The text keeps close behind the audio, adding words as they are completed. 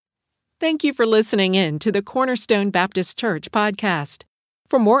Thank you for listening in to the Cornerstone Baptist Church podcast.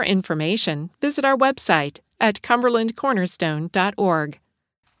 For more information, visit our website at cumberlandcornerstone.org.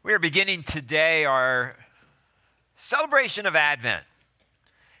 We are beginning today our celebration of Advent.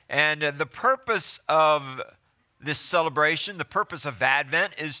 And the purpose of this celebration, the purpose of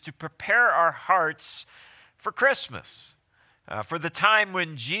Advent, is to prepare our hearts for Christmas, for the time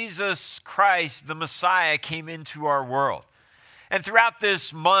when Jesus Christ, the Messiah, came into our world. And throughout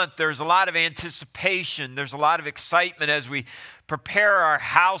this month, there's a lot of anticipation. There's a lot of excitement as we prepare our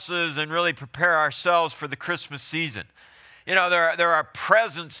houses and really prepare ourselves for the Christmas season. You know, there are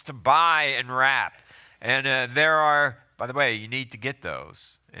presents to buy and wrap. And there are, by the way, you need to get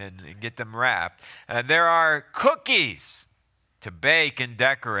those and get them wrapped. There are cookies to bake and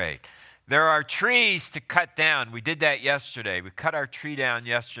decorate. There are trees to cut down. We did that yesterday. We cut our tree down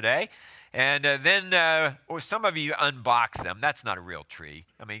yesterday. And then some of you unbox them. That's not a real tree.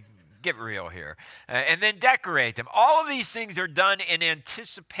 I mean, get real here. And then decorate them. All of these things are done in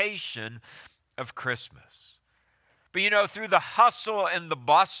anticipation of Christmas. But you know, through the hustle and the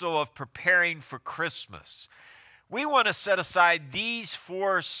bustle of preparing for Christmas, we want to set aside these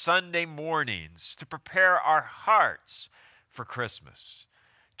 4 Sunday mornings to prepare our hearts for Christmas,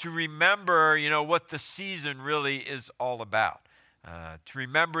 to remember, you know, what the season really is all about. To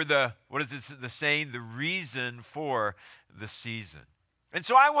remember the saying, the reason for the season. And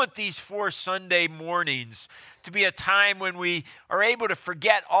so I want these 4 Sunday mornings to be a time when we are able to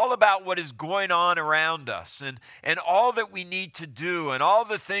forget all about what is going on around us and all that we need to do and all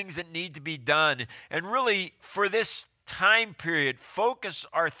the things that need to be done. And really, for this time period, focus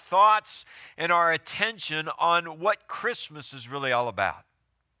our thoughts and our attention on what Christmas is really all about.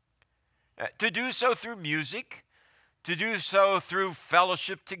 To do so through music, to do so through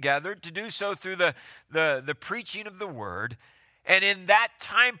fellowship together, to do so through the preaching of the word, and in that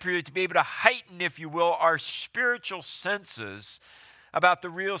time period to be able to heighten, if you will, our spiritual senses about the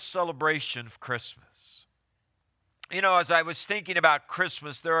real celebration of Christmas. You know, as I was thinking about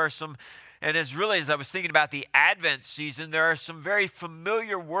Christmas, there are some, and as I was thinking about the Advent season, there are some very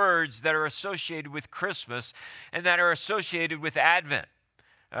familiar words that are associated with Christmas and that are associated with Advent.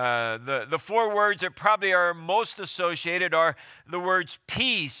 The 4 words that probably are most associated are the words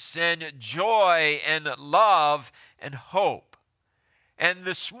peace and joy and love and hope. And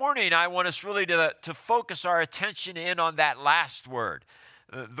this morning, I want us really to focus our attention in on that last word,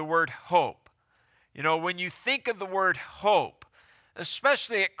 the word hope. You know, when you think of the word hope,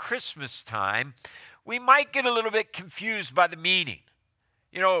 especially at Christmas time, we might get a little bit confused by the meaning.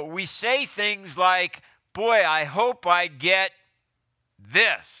 You know, we say things like, boy, I hope I get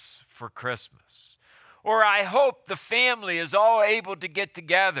this for Christmas. Or I hope the family is all able to get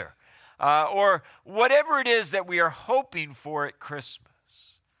together. Or whatever it is that we are hoping for at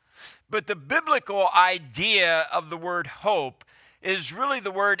Christmas. But the biblical idea of the word hope is really the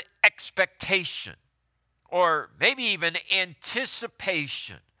word expectation. Or maybe even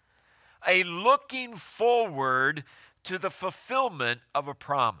anticipation. A looking forward to the fulfillment of a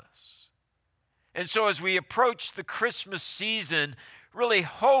promise. And so as we approach the Christmas season, really,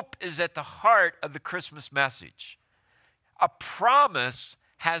 hope is at the heart of the Christmas message. A promise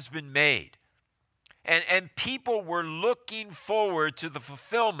has been made. And people were looking forward to the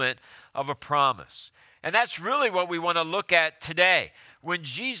fulfillment of a promise. And that's really what we want to look at today. When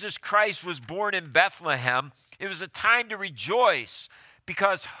Jesus Christ was born in Bethlehem, it was a time to rejoice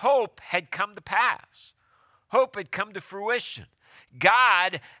because hope had come to pass. Hope had come to fruition.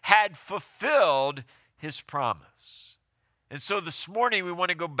 God had fulfilled his promise. And so this morning we want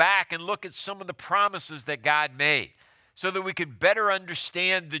to go back and look at some of the promises that God made so that we could better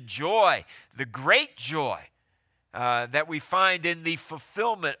understand the joy, the great joy that we find in the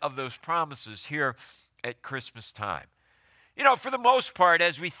fulfillment of those promises here at Christmas time. You know, for the most part,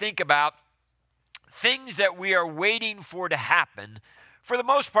 as we think about things that we are waiting for to happen, for the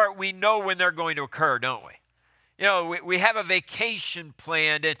most part, we know when they're going to occur, don't we? You know, we have a vacation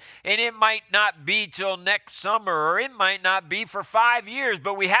planned, and it might not be till next summer, or it might not be for 5 years,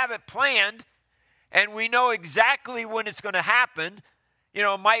 but we have it planned, and we know exactly when it's going to happen. You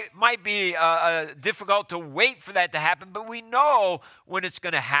know, it might be difficult to wait for that to happen, but we know when it's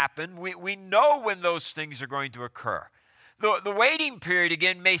going to happen. We know when those things are going to occur. The waiting period,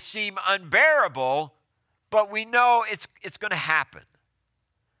 again, may seem unbearable, but we know it's going to happen.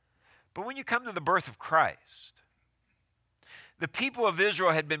 But when you come to the birth of Christ, the people of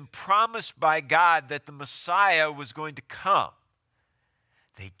Israel had been promised by God that the Messiah was going to come.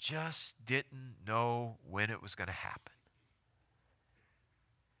 They just didn't know when it was going to happen.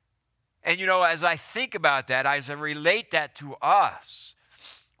 And you know, as I think about that, as I relate that to us,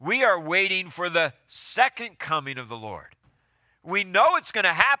 We are waiting for the second coming of the Lord. We know it's going to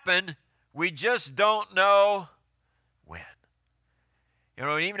happen. We just don't know when. You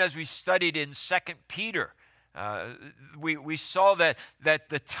know, and even as we studied in 2 Peter, we saw that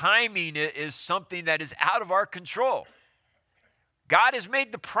the timing is something that is out of our control. God has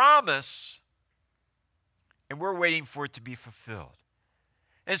made the promise, and we're waiting for it to be fulfilled.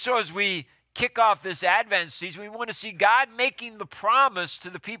 And so as we kick off this Advent season, we want to see God making the promise to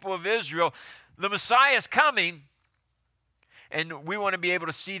the people of Israel. The Messiah is coming, and we want to be able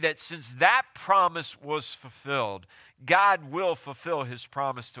to see that since that promise was fulfilled, God will fulfill his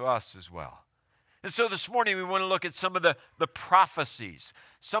promise to us as well. And so this morning we want to look at some of the prophecies,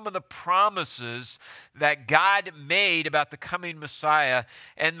 some of the promises that God made about the coming Messiah,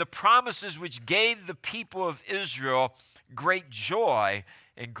 and the promises which gave the people of Israel great joy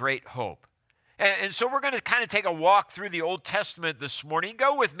and great hope. And so we're going to kind of take a walk through the Old Testament this morning.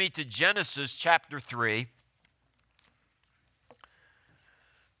 Go with me to Genesis chapter 3.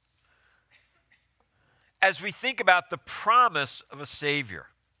 As we think about the promise of a Savior.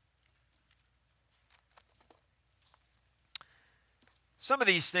 Some of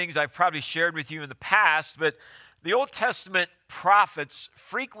these things I've probably shared with you in the past, but the Old Testament prophets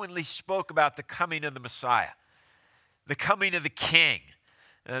frequently spoke about the coming of the Messiah, the coming of the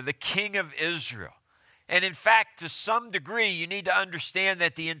King of Israel. And in fact, to some degree, you need to understand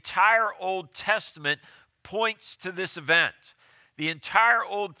that the entire Old Testament points to this event. The entire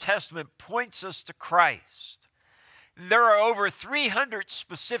Old Testament points us to Christ. There are over 300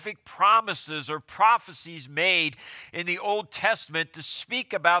 specific promises or prophecies made in the Old Testament to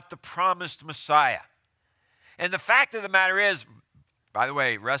speak about the promised Messiah. And the fact of the matter is, by the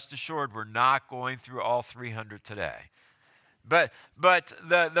way, rest assured, we're not going through all 300 today. But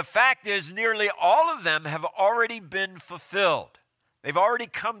the fact is, nearly all of them have already been fulfilled. They've already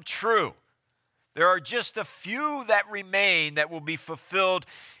come true. There are just a few that remain that will be fulfilled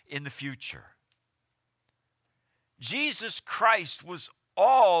in the future. Jesus Christ was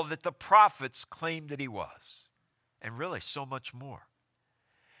all that the prophets claimed that he was, and really so much more.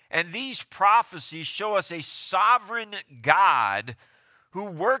 And these prophecies show us a sovereign God who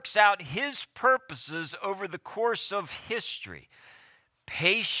works out his purposes over the course of history,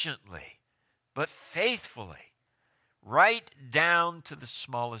 patiently but faithfully, right down to the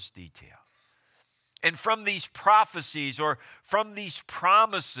smallest detail. And from these prophecies or from these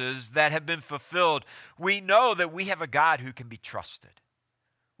promises that have been fulfilled, we know that we have a God who can be trusted.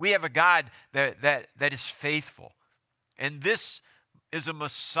 We have a God that is faithful. And this is a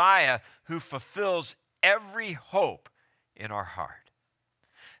Messiah who fulfills every hope in our heart.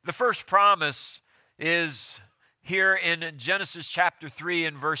 The first promise is here in Genesis chapter 3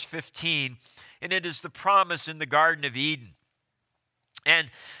 and verse 15, and it is the promise in the Garden of Eden.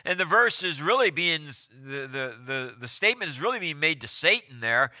 And the verse is really being, the statement is really being made to Satan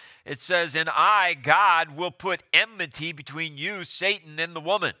there. It says, "And I, God, will put enmity between you, Satan, and the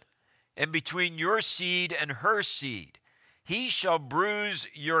woman, and between your seed and her seed. He shall bruise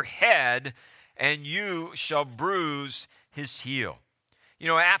your head, and you shall bruise his heel." You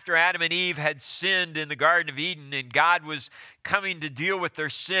know, after Adam and Eve had sinned in the Garden of Eden and God was coming to deal with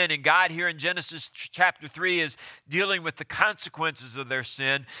their sin, and God here in Genesis chapter 3 is dealing with the consequences of their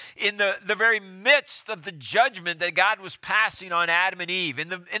sin, in the very midst of the judgment that God was passing on Adam and Eve, in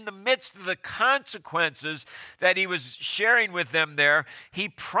the midst of the consequences that he was sharing with them there, he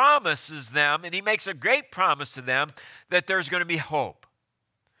promises them, and he makes a great promise to them, that there's going to be hope.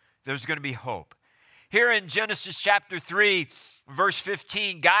 There's going to be hope. Here in Genesis chapter 3, verse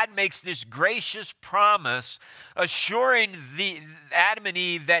 15, God makes this gracious promise, assuring Adam and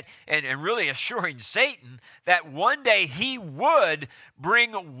Eve that, and really assuring Satan, that one day he would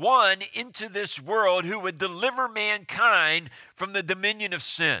bring one into this world who would deliver mankind from the dominion of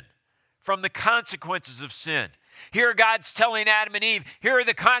sin, from the consequences of sin. Here God's telling Adam and Eve, here are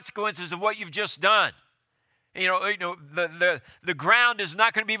the consequences of what you've just done. You know, the ground is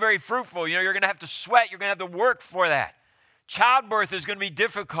not going to be very fruitful. You know, you're going to have to sweat. You're going to have to work for that. Childbirth is going to be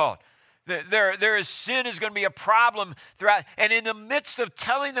difficult. Sin is going to be a problem throughout. And in the midst of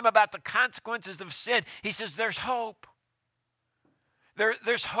telling them about the consequences of sin, he says, there's hope.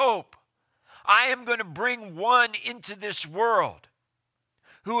 There's hope. I am going to bring one into this world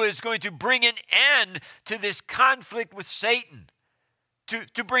who is going to bring an end to this conflict with Satan.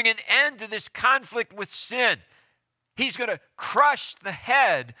 To bring an end to this conflict with sin. He's going to crush the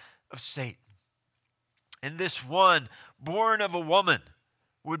head of Satan. And this one, born of a woman,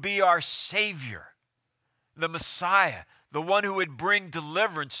 would be our Savior, the Messiah, the one who would bring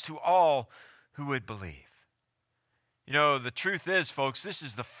deliverance to all who would believe. You know, the truth is, folks, this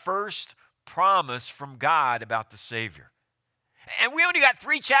is the first promise from God about the Savior. And we only got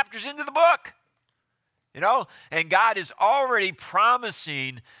 3 chapters into the book. You know, and God is already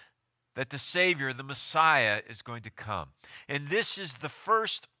promising that the Savior, the Messiah, is going to come. And this is the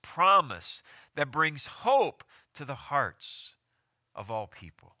first promise that brings hope to the hearts of all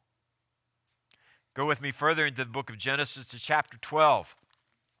people. Go with me further into the book of Genesis to chapter 12.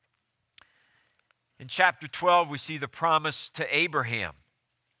 In chapter 12, we see the promise to Abraham.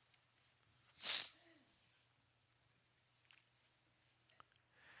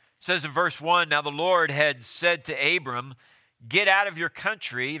 It says in verse 1, "Now the Lord had said to Abram, 'Get out of your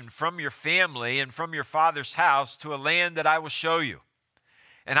country and from your family and from your father's house to a land that I will show you.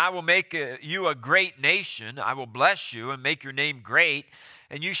 And I will make you a great nation. I will bless you and make your name great,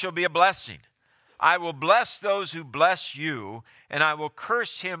 and you shall be a blessing. I will bless those who bless you, and I will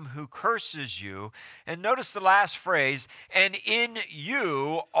curse him who curses you.'" And notice the last phrase, "And in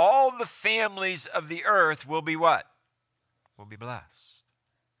you all the families of the earth will be" what? Will be blessed.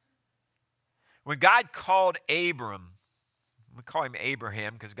 When God called Abram, we call him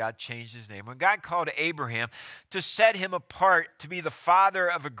Abraham because God changed his name. When God called Abraham to set him apart to be the father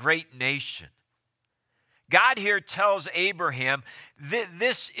of a great nation, God here tells Abraham that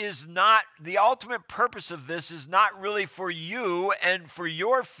this is not, the ultimate purpose of this is not really for you and for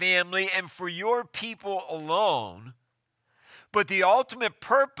your family and for your people alone, but the ultimate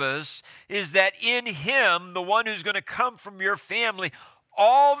purpose is that in him, the one who's going to come from your family,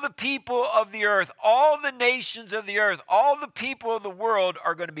 all the people of the earth, all the nations of the earth, all the people of the world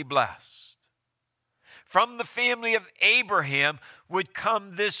are going to be blessed. From the family of Abraham would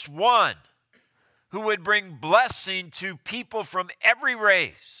come this one who would bring blessing to people from every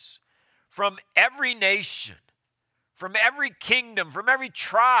race, from every nation, from every kingdom, from every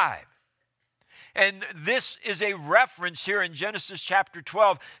tribe. And this is a reference here in Genesis chapter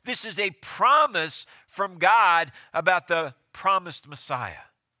 12. This is a promise from God about the promised Messiah,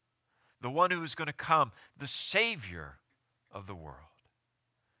 the one who is going to come, the Savior of the world.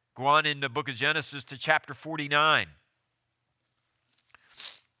 Go on in the book of Genesis to chapter 49.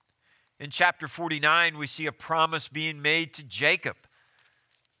 In chapter 49, we see a promise being made to Jacob,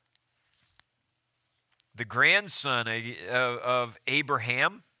 the grandson of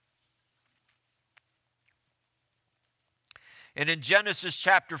Abraham. And in Genesis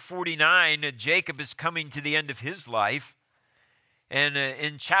chapter 49, Jacob is coming to the end of his life. And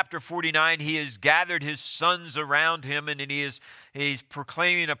in chapter 49, he has gathered his sons around him, and he's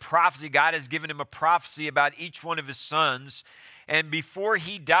proclaiming a prophecy. God has given him a prophecy about each one of his sons. And before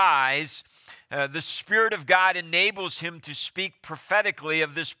he dies, the Spirit of God enables him to speak prophetically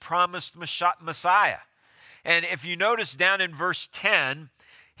of this promised Messiah. And if you notice down in verse 10,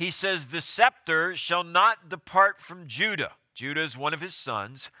 he says, "The scepter shall not depart from Judah." Judah is one of his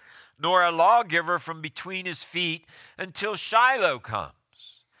sons. "Nor a lawgiver from between his feet until Shiloh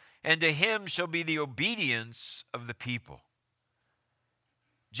comes. And to him shall be the obedience of the people."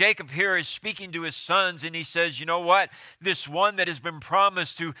 Jacob here is speaking to his sons, and he says, you know what? This one that has been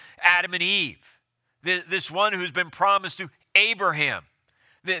promised to Adam and Eve, this one who's been promised to Abraham,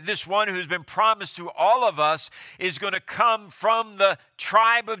 this one who's been promised to all of us is going to come from the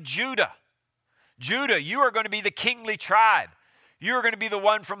tribe of Judah. Judah, you are going to be the kingly tribe. You're going to be the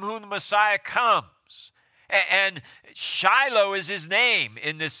one from whom the Messiah comes. And Shiloh is his name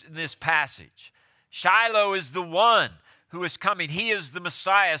in this passage. Shiloh is the one who is coming. He is the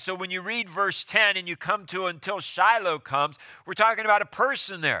Messiah. So when you read verse 10 and you come to "until Shiloh comes," we're talking about a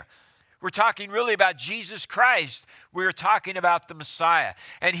person there. We're talking really about Jesus Christ. We're talking about the Messiah.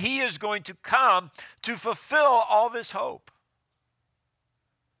 And he is going to come to fulfill all this hope.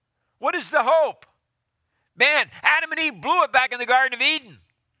 What is the hope? Man, Adam and Eve blew it back in the Garden of Eden.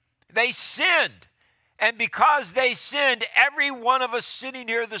 They sinned. And because they sinned, every one of us sitting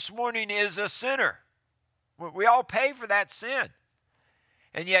here this morning is a sinner. We all pay for that sin.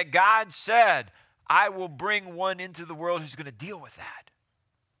 And yet God said, "I will bring one into the world who's going to deal with that."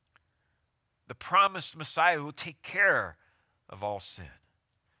 The promised Messiah who will take care of all sin.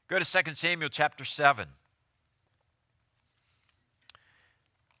 Go to 2 Samuel chapter 7.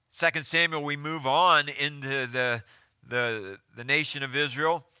 2 Samuel, we move on into the nation of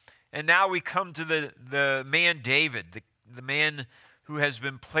Israel. And now we come to the man David, the man who has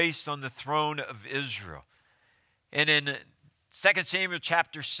been placed on the throne of Israel. And in 2 Samuel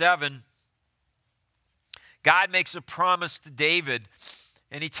chapter 7, God makes a promise to David.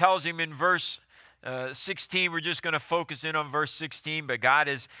 And he tells him in verse 16, we're just going to focus in on verse 16, but God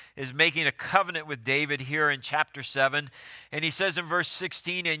is making a covenant with David here in chapter 7. And he says in verse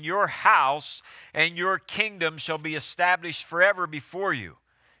 16, "And your house and your kingdom shall be established forever before you.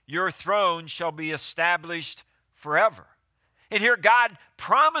 Your throne shall be established forever." And here God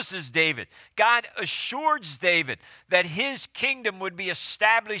promises David, God assures David that his kingdom would be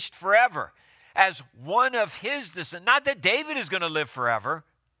established forever as one of his descendants. Not that David is going to live forever.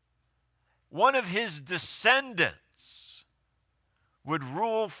 One of his descendants would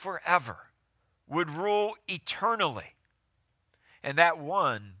rule forever, would rule eternally. And that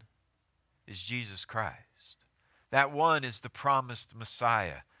one is Jesus Christ. That one is the promised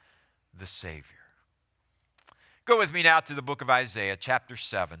Messiah, the Savior. Go with me now to the book of Isaiah, chapter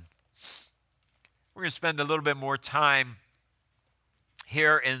 7. We're going to spend a little bit more time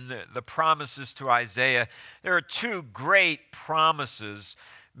here in the promises to Isaiah. There are two great promises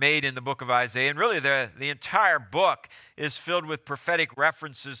made in the book of Isaiah, and really the entire book is filled with prophetic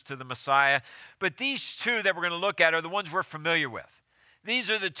references to the Messiah. But these two that we're going to look at are the ones we're familiar with.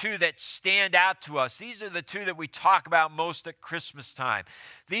 These are the two that stand out to us. These are the two that we talk about most at Christmas time.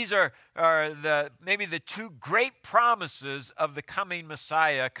 These are maybe the two great promises of the coming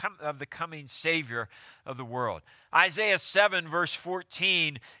Messiah, of the coming Savior of the world. Isaiah 7 verse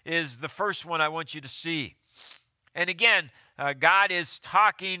 14 is the first one I want you to see. And again, God is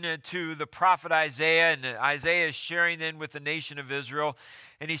talking to the prophet Isaiah, and Isaiah is sharing then with the nation of Israel.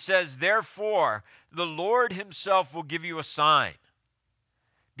 And he says, "Therefore, the Lord himself will give you a sign.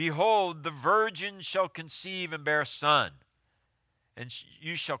 Behold, the virgin shall conceive and bear a son, and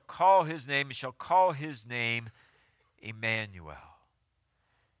you shall call his name, and shall call his name Emmanuel."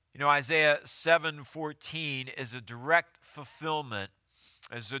 You know, Isaiah 7:14 is a direct fulfillment,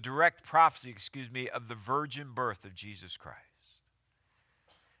 is a direct prophecy, of the virgin birth of Jesus Christ.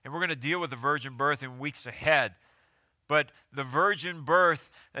 And we're going to deal with the virgin birth in weeks ahead. But the virgin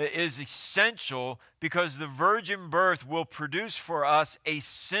birth is essential because the virgin birth will produce for us a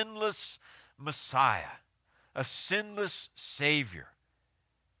sinless Messiah, a sinless Savior.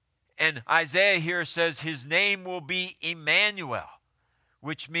 And Isaiah here says his name will be Emmanuel,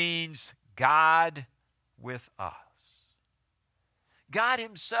 which means God with us. God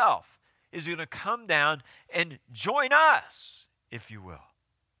himself is going to come down and join us, if you will.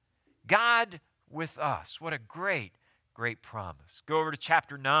 God with us. What a great, great promise. Go over to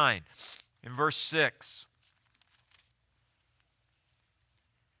chapter 9 in verse 6.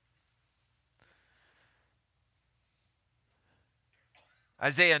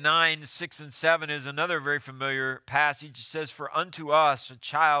 Isaiah 9, 6 and 7 is another very familiar passage. It says, "For unto us a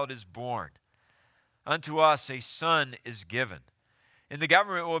child is born, unto us a son is given. And the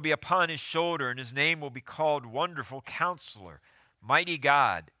government will be upon his shoulder, and his name will be called Wonderful Counselor, Mighty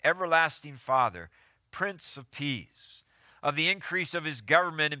God, Everlasting Father, Prince of Peace. Of the increase of his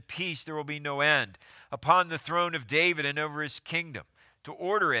government and peace there will be no end, upon the throne of David and over his kingdom, to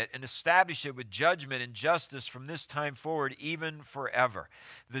order it and establish it with judgment and justice from this time forward, even forever.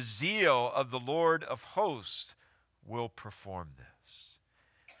 The zeal of the Lord of hosts will perform this."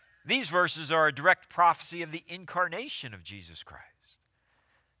 These verses are a direct prophecy of the incarnation of Jesus Christ.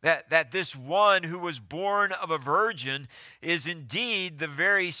 That this one who was born of a virgin is indeed the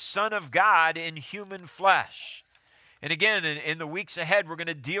very Son of God in human flesh. And again, in the weeks ahead, we're going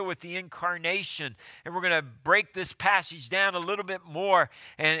to deal with the incarnation, and we're going to break this passage down a little bit more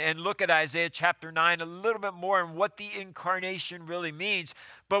and look at Isaiah chapter 9 a little bit more and what the incarnation really means.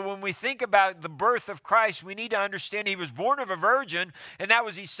 But when we think about the birth of Christ, we need to understand he was born of a virgin, and that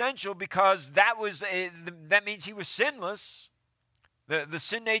was essential because that means he was sinless. The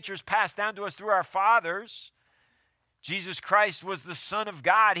sin nature is passed down to us through our fathers. Jesus Christ was the Son of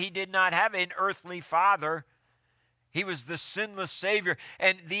God. He did not have an earthly father. He was the sinless Savior.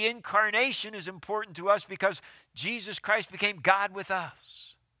 And the incarnation is important to us because Jesus Christ became God with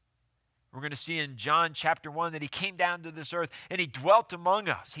us. We're going to see in John chapter 1 that he came down to this earth and he dwelt among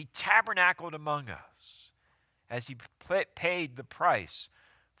us. He tabernacled among us as he paid the price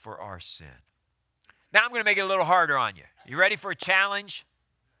for our sin. Now I'm going to make it a little harder on you. You ready for a challenge?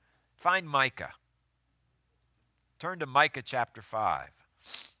 Find Micah. Turn to Micah chapter 5.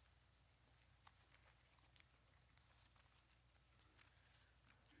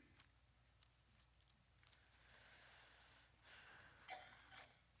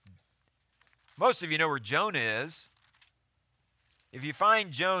 Most of you know where Jonah is. If you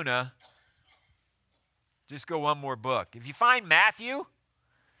find Jonah, just go one more book. If you find Matthew,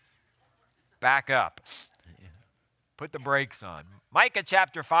 back up. Put the brakes on. Micah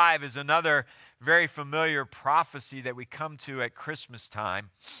chapter 5 is another very familiar prophecy that we come to at Christmas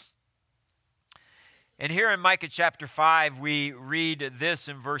time. And here in Micah chapter 5, we read this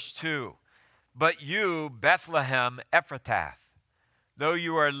in verse 2. But you, Bethlehem Ephrathah, though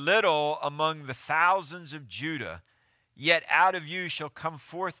you are little among the thousands of Judah, yet out of you shall come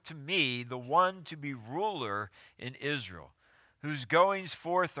forth to me the one to be ruler in Israel, whose goings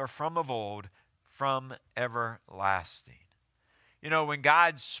forth are from of old, from everlasting. You know, when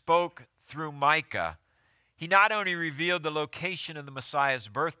God spoke through Micah, he not only revealed the location of the Messiah's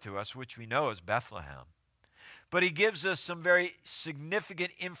birth to us, which we know as Bethlehem, but he gives us some very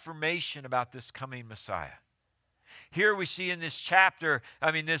significant information about this coming Messiah. Here we see in this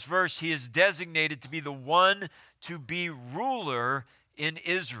this verse, he is designated to be the one to be ruler in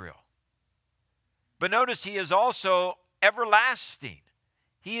Israel. But notice he is also everlasting.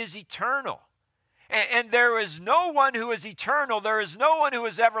 He is eternal. And there is no one who is eternal. There is no one who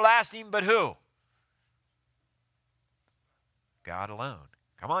is everlasting, but who? God alone.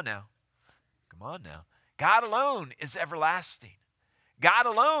 Come on now. Come on now. God alone is everlasting. God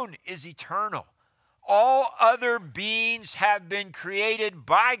alone is eternal. All other beings have been created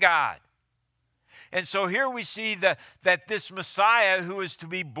by God. And so here we see that this Messiah who is to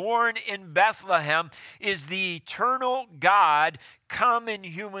be born in Bethlehem is the eternal God come in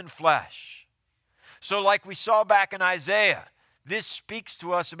human flesh. So like we saw back in Isaiah, this speaks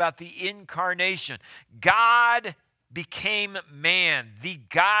to us about the incarnation. God became man, the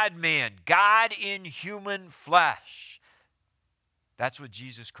God-man, God in human flesh. That's what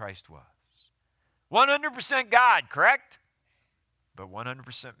Jesus Christ was. 100% God, correct? But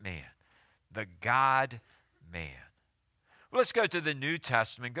 100% man. The God-man. Well, let's go to the New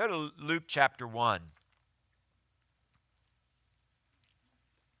Testament. Go to Luke chapter 1.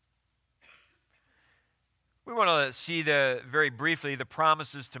 We want to see very briefly the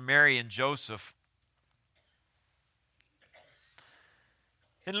promises to Mary and Joseph.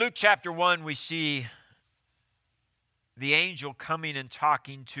 In Luke chapter 1, we see the angel coming and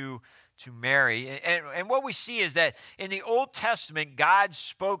talking to Mary. And what we see is that in the Old Testament, God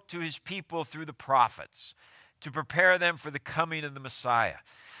spoke to his people through the prophets to prepare them for the coming of the Messiah.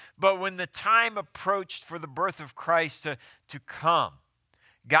 But when the time approached for the birth of Christ to come,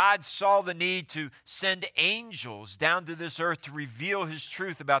 God saw the need to send angels down to this earth to reveal his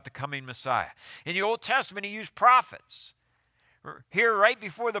truth about the coming Messiah. In the Old Testament, he used prophets. Here, right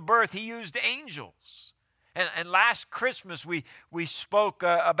before the birth, he used angels. And last Christmas, we spoke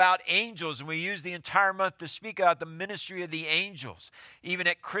about angels, and we used the entire month to speak about the ministry of the angels, even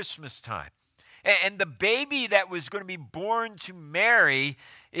at Christmas time. And the baby that was going to be born to Mary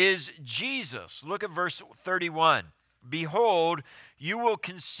is Jesus. Look at verse 31. Behold, you will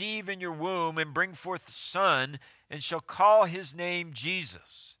conceive in your womb and bring forth a son, and shall call his name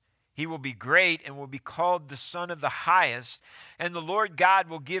Jesus. He will be great and will be called the Son of the Highest, and the Lord God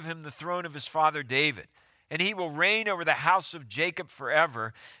will give him the throne of his father David. And he will reign over the house of Jacob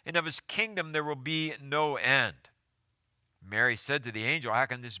forever, and of his kingdom there will be no end. Mary said to the angel, how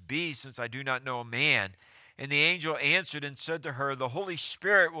can this be, since I do not know a man? And the angel answered and said to her, the Holy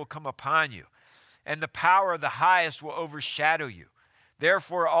Spirit will come upon you, and the power of the Highest will overshadow you.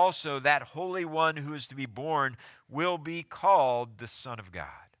 Therefore also that Holy One who is to be born will be called the Son of God.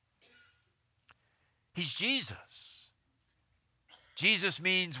 He's Jesus. Jesus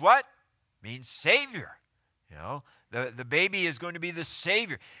means what? Means Savior. You know, the baby is going to be the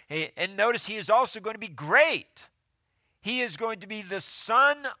Savior. And notice he is also going to be great. He is going to be the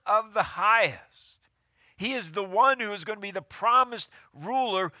Son of the Highest. He is the one who is going to be the promised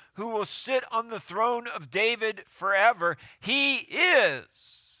ruler who will sit on the throne of David forever. He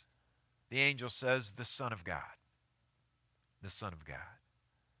is, the angel says, the Son of God. The Son of God.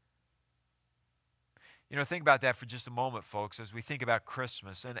 You know, think about that for just a moment, folks, as we think about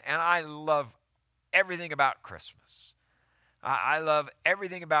Christmas. And I love everything about Christmas. I love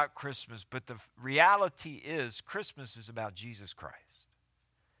everything about Christmas, but the reality is Christmas is about Jesus Christ.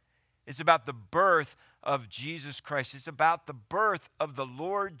 It's about the birth of Jesus Christ. It's about the birth of the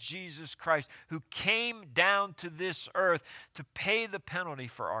Lord Jesus Christ, who came down to this earth to pay the penalty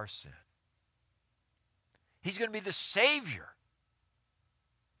for our sin. He's going to be the Savior,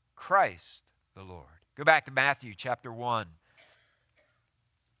 Christ the Lord. Go back to Matthew chapter 1.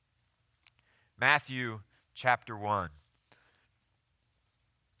 Matthew chapter 1.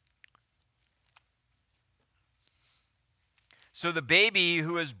 So the baby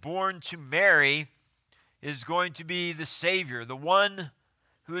who is born to Mary is going to be the Savior, the one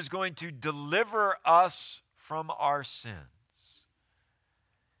who is going to deliver us from our sins.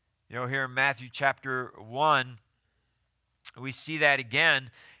 You know, here in Matthew chapter 1, we see that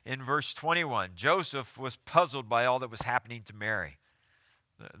again in verse 21. Joseph was puzzled by all that was happening to Mary.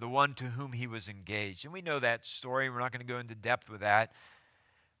 the one to whom he was engaged. And we know that story. We're not going to go into depth with that.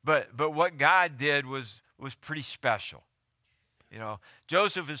 But what God did was pretty special. You know,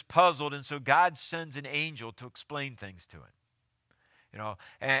 Joseph is puzzled, and so God sends an angel to explain things to him. You know,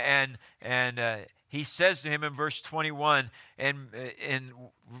 and he says to him in verse 21, and in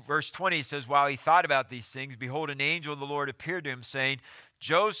verse 20 he says, while he thought about these things, behold, an angel of the Lord appeared to him, saying,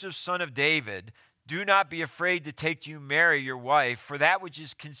 Joseph, son of David, do not be afraid to take to you Mary, your wife, for that which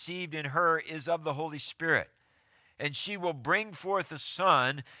is conceived in her is of the Holy Spirit. And she will bring forth a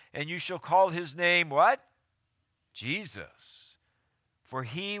son, and you shall call his name what? Jesus. For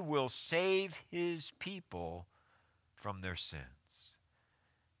he will save his people from their sins.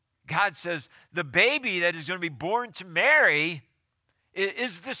 God says the baby that is going to be born to Mary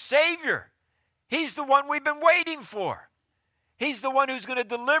is the Savior. He's the one we've been waiting for. He's the one who's going to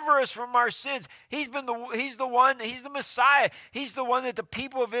deliver us from our sins. He's the Messiah. He's the one that the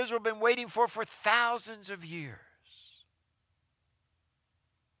people of Israel have been waiting for thousands of years.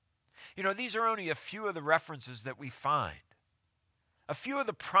 You know, these are only a few of the references that we find, a few of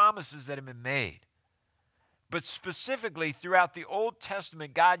the promises that have been made. But specifically, throughout the Old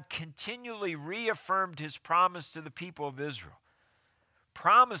Testament, God continually reaffirmed his promise to the people of Israel.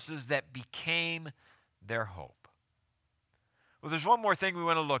 Promises that became their hope. Well, there's one more thing we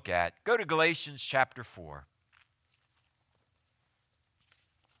want to look at. Go to Galatians chapter 4.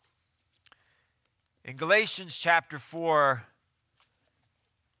 In Galatians chapter 4,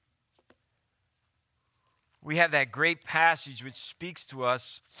 we have that great passage which speaks to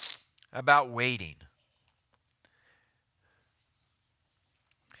us about waiting.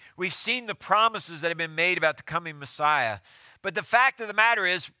 We've seen the promises that have been made about the coming Messiah. But the fact of the matter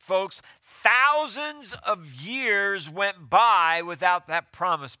is, folks, thousands of years went by without that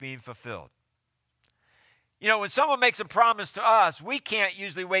promise being fulfilled. You know, when someone makes a promise to us, we can't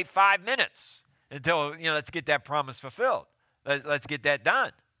usually wait 5 minutes until, let's get that promise fulfilled. Let's get that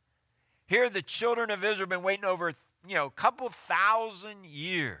done. Here, the children of Israel have been waiting over, a couple thousand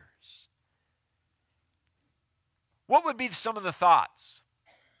years. What would be some of the thoughts?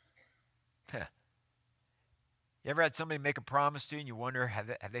 You ever had somebody make a promise to you and you wonder, have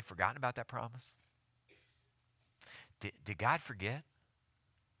they forgotten about that promise? Did God forget?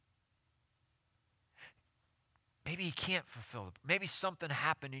 Maybe he can't fulfill it. Maybe something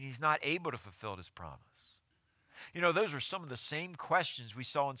happened and he's not able to fulfill his promise. Those are some of the same questions we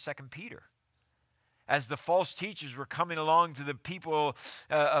saw in 2 Peter. As the false teachers were coming along to the people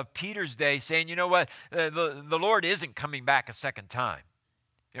of Peter's day saying, you know what, the Lord isn't coming back a second time.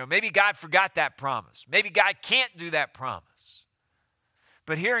 Maybe God forgot that promise. Maybe God can't do that promise.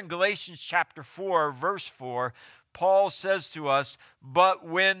 But here in Galatians chapter 4, verse 4, Paul says to us, but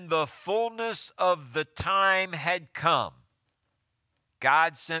when the fullness of the time had come,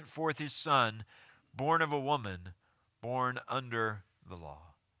 God sent forth his Son, born of a woman, born under the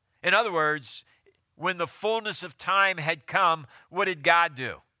law. In other words, when the fullness of time had come, what did God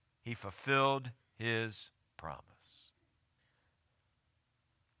do? He fulfilled his promise.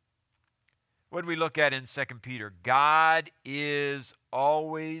 What do we look at in 2 Peter? God is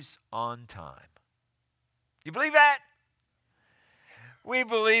always on time. You believe that? We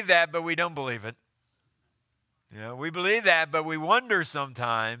believe that, but we don't believe it. We believe that, but we wonder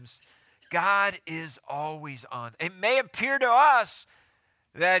sometimes. God is always on. It may appear to us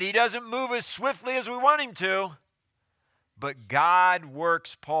that he doesn't move as swiftly as we want him to, but God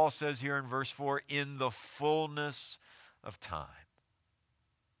works, Paul says here in verse 4, in the fullness of time.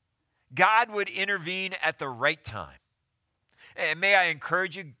 God would intervene at the right time. And may I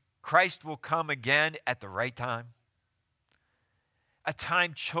encourage you, Christ will come again at the right time. A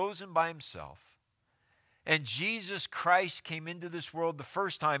time chosen by himself. And Jesus Christ came into this world the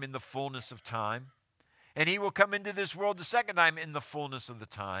first time in the fullness of time. And he will come into this world the second time in the fullness of the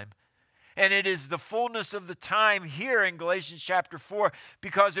time. And it is the fullness of the time here in Galatians chapter 4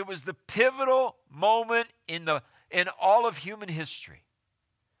 because it was the pivotal moment in all of human history.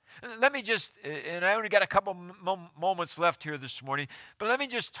 Let me just, and I only got a couple moments left here this morning, but let me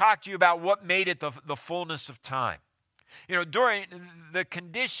just talk to you about what made it the fullness of time. During the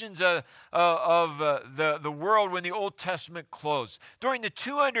conditions of the world when the Old Testament closed, during the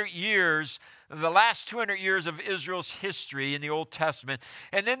 200 years, the last 200 years of Israel's history in the Old Testament,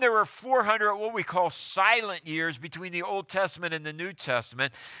 and then there were 400 what we call silent years between the Old Testament and the New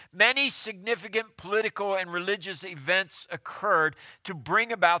Testament, many significant political and religious events occurred to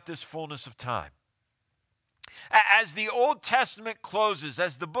bring about this fullness of time. As the Old Testament closes,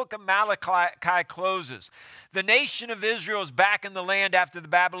 as the book of Malachi closes, the nation of Israel is back in the land after the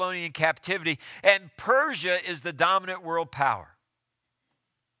Babylonian captivity, and Persia is the dominant world power.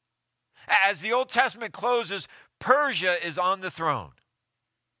 As the Old Testament closes, Persia is on the throne.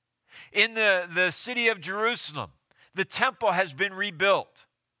 In the city of Jerusalem, the temple has been rebuilt.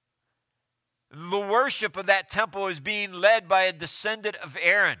 The worship of that temple is being led by a descendant of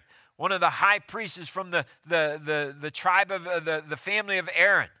Aaron. One of the high priests is from the tribe of the family of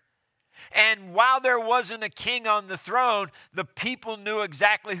Aaron. And while there wasn't a king on the throne, the people knew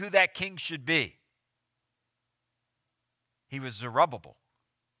exactly who that king should be. He was Zerubbabel.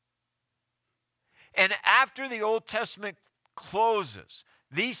 And after the Old Testament closes,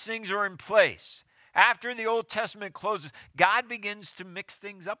 these things are in place. After the Old Testament closes, God begins to mix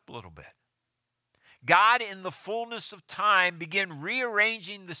things up a little bit. God, in the fullness of time, began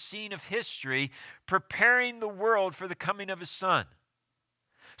rearranging the scene of history, preparing the world for the coming of his Son.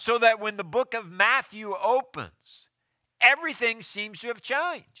 So that when the book of Matthew opens, everything seems to have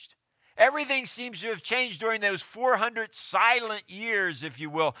changed. Everything seems to have changed during those 400 silent years, if you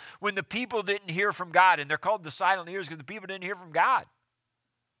will, when the people didn't hear from God. And they're called the silent years because the people didn't hear from God.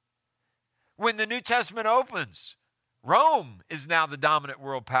 When the New Testament opens, Rome is now the dominant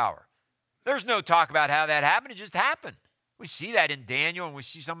world power. There's no talk about how that happened. It just happened. We see that in Daniel and we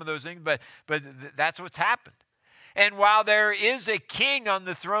see some of those things, but that's what's happened. And while there is a king on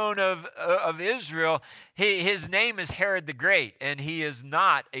the throne of Israel, his name is Herod the Great, and he is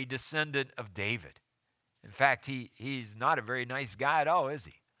not a descendant of David. In fact, he's not a very nice guy at all, is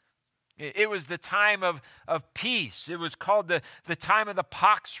he? It was the time of peace. It was called the time of the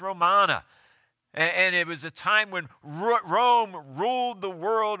Pax Romana. And it was a time when Rome ruled the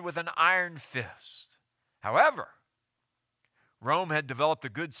world with an iron fist. However, Rome had developed a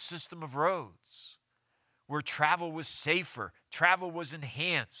good system of roads where travel was safer, travel was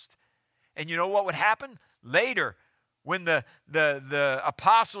enhanced. And you know what would happen? Later, when the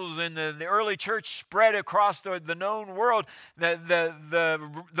apostles and the early church spread across the known world,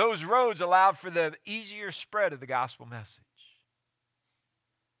 those roads allowed for the easier spread of the gospel message.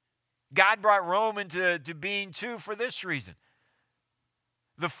 God brought Rome into being too for this reason.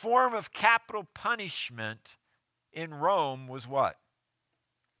 The form of capital punishment in Rome was what?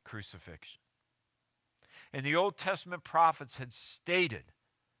 Crucifixion. And the Old Testament prophets had stated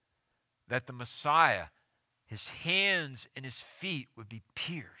that the Messiah, his hands and his feet would be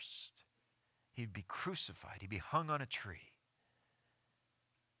pierced. He'd be crucified. He'd be hung on a tree.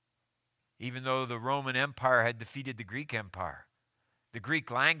 Even though the Roman Empire had defeated the Greek Empire, the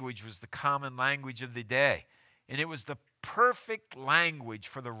Greek language was the common language of the day. And it was the perfect language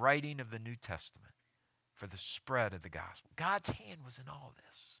for the writing of the New Testament, for the spread of the gospel. God's hand was in all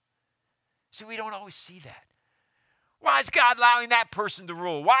this. See, we don't always see that. Why is God allowing that person to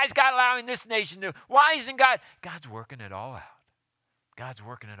rule? Why is God allowing this nation to? Why isn't God? God's working it all out. God's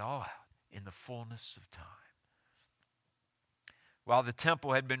working it all out in the fullness of time. While the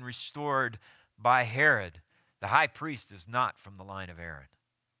temple had been restored by Herod, the high priest is not from the line of Aaron.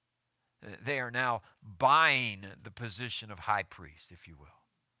 They are now buying the position of high priest, if you will.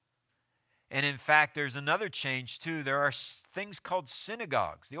 And in fact, there's another change too. There are things called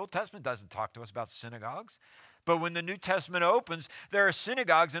synagogues. The Old Testament doesn't talk to us about synagogues. But when the New Testament opens, there are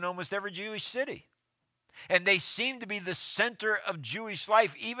synagogues in almost every Jewish city. And they seem to be the center of Jewish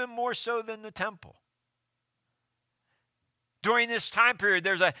life, even more so than the temple. During this time period,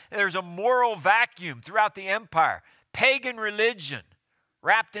 there's a moral vacuum throughout the empire. Pagan religion,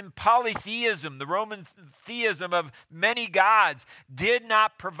 wrapped in polytheism, the Roman theism of many gods, did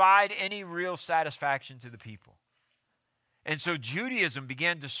not provide any real satisfaction to the people. And so Judaism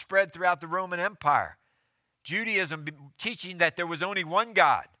began to spread throughout the Roman Empire. Judaism teaching that there was only one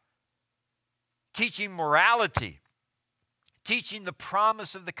God, teaching morality, teaching the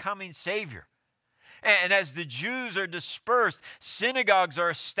promise of the coming Savior. And as the Jews are dispersed, synagogues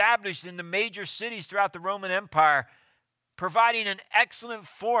are established in the major cities throughout the Roman Empire, providing an excellent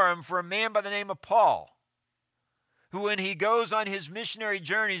forum for a man by the name of Paul, who when he goes on his missionary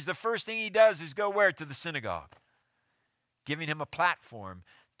journeys, the first thing he does is go where? To the synagogue, giving him a platform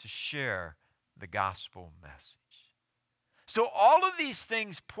to share the gospel message. So all of these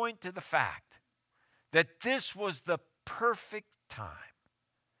things point to the fact that this was the perfect time.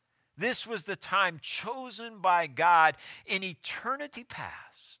 This was the time chosen by God in eternity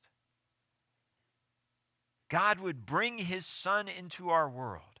past. God would bring his Son into our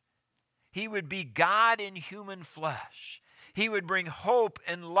world. He would be God in human flesh. He would bring hope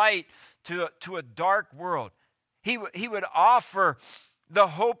and light to a dark world. He would offer the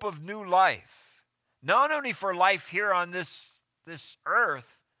hope of new life, not only for life here on this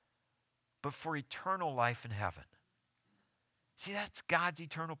earth, but for eternal life in heaven. See, that's God's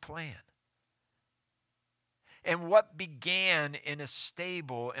eternal plan. And what began in a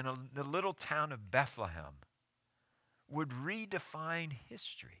stable in the little town of Bethlehem would redefine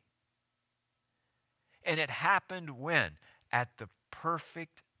history. And it happened when? At the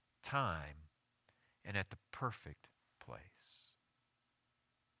perfect time and at the perfect place.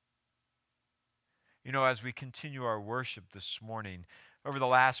 You know, as we continue our worship this morning, over the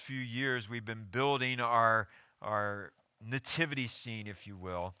last few years, we've been building our nativity scene, if you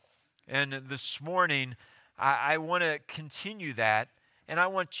will. And this morning, I want to continue that, and I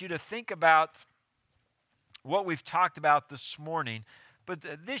want you to think about what we've talked about this morning.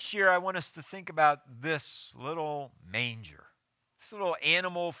 But this year, I want us to think about this little manger, this little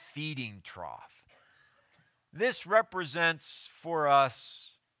animal feeding trough. This represents for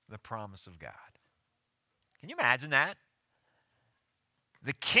us the promise of God. Can you imagine that?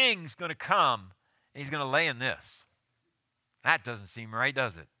 The king's going to come, and he's going to lay in this. That doesn't seem right,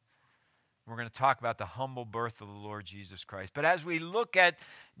 does it? We're going to talk about the humble birth of the Lord Jesus Christ. But as we look at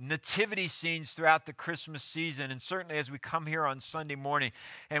nativity scenes throughout the Christmas season, and certainly as we come here on Sunday morning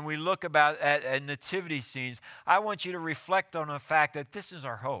and we look at nativity scenes, I want you to reflect on the fact that this is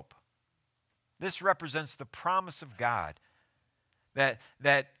our hope. This represents the promise of God that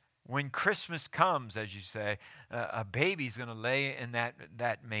when Christmas comes, as you say, a baby's going to lay in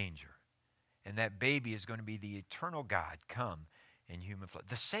that manger. And that baby is going to be the eternal God come in human flesh.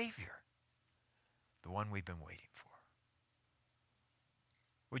 The Savior. The one we've been waiting for.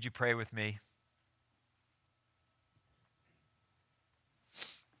 Would you pray with me?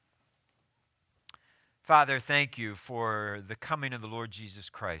 Father, thank you for the coming of the Lord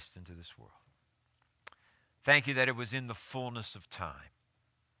Jesus Christ into this world. Thank you that it was in the fullness of time.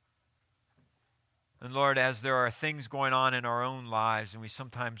 And Lord, as there are things going on in our own lives, and we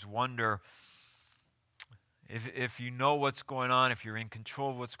sometimes wonder if you know what's going on, if you're in control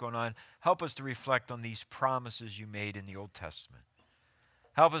of what's going on, help us to reflect on these promises you made in the Old Testament.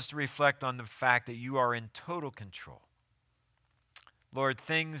 Help us to reflect on the fact that you are in total control. Lord,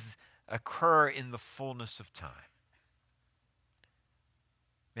 things occur in the fullness of time.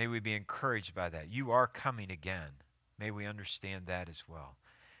 May we be encouraged by that. You are coming again. May we understand that as well.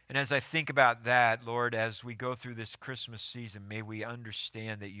 And as I think about that, Lord, as we go through this Christmas season, may we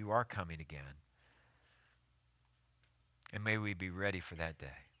understand that you are coming again. And may we be ready for that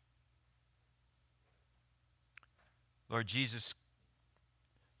day. Lord Jesus,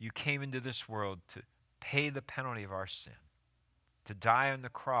 you came into this world to pay the penalty of our sin, to die on the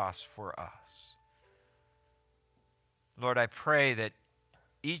cross for us. Lord, I pray that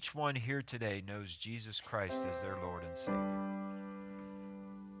each one here today knows Jesus Christ as their Lord and Savior.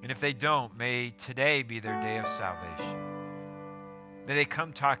 And if they don't, may today be their day of salvation. May they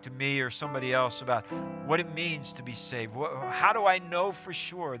come talk to me or somebody else about what it means to be saved. How do I know for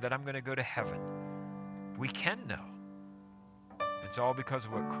sure that I'm going to go to heaven? We can know. It's all because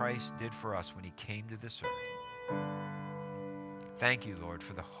of what Christ did for us when he came to this earth. Thank you, Lord,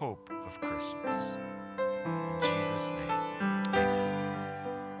 for the hope of Christmas. In Jesus' name, amen.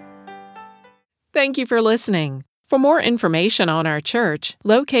 Thank you for listening. For more information on our church,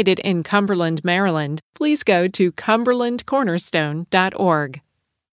 located in Cumberland, Maryland, please go to cumberlandcornerstone.org.